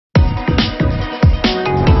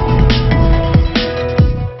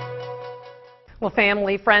Well,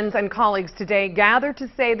 family, friends, and colleagues today gathered to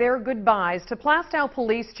say their goodbyes to Plastow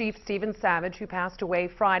Police Chief Stephen Savage, who passed away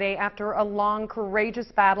Friday after a long,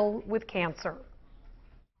 courageous battle with cancer.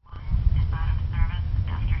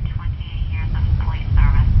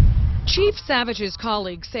 Chief Savage's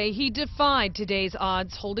colleagues say he defied today's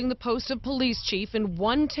odds, holding the post of police chief in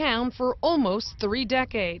one town for almost 3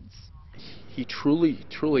 decades. He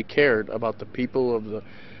truly cared about the people of the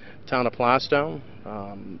town of Plastow,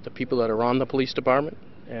 the people that are on the police department,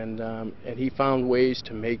 and he found ways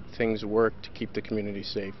to make things work to keep the community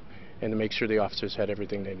safe and to make sure the officers had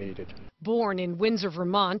everything they needed. Born in Windsor,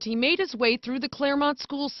 Vermont, he made his way through the Claremont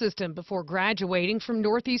school system before graduating from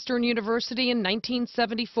Northeastern University in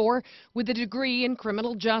 1974 with a degree in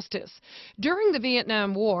criminal justice. During the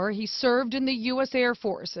Vietnam War, he served in the U.S. Air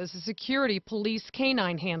Force as a security police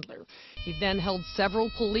canine handler. He then held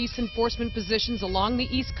several police enforcement positions along the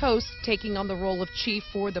East Coast, taking on the role of chief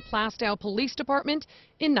for the Plastow Police Department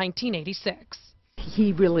in 1986.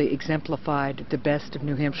 He really exemplified the best of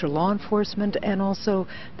New Hampshire law enforcement and also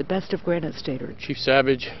the best of Granite Staters. Chief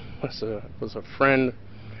Savage was a friend.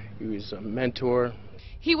 He was a mentor.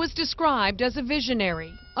 He was described as a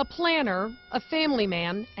visionary, a planner, a family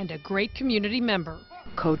man, and a great community member.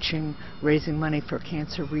 Coaching, raising money for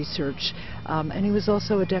cancer research, and he was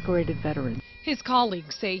also a decorated veteran. His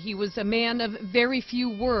colleagues say he was a man of very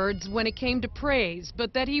few words when it came to praise,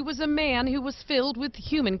 but that he was a man who was filled with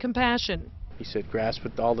human compassion. He said, grasp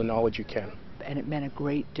with all the knowledge you can. And it meant a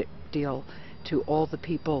great deal to all the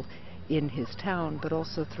people in his town, but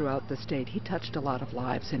also throughout the state. He touched a lot of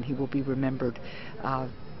lives, and he will be remembered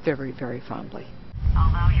very, very fondly.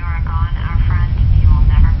 Although you are gone, our friend, you will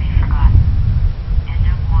never be forgotten. End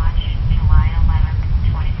of watch, July 11th,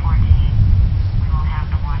 2014. We will have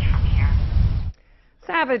the watch from here.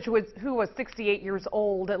 Savage, who was 68 years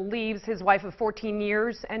old, leaves his wife of 14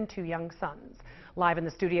 years and 2 young sons. Live in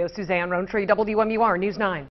the studio, Suzanne Rowntree, WMUR News 9.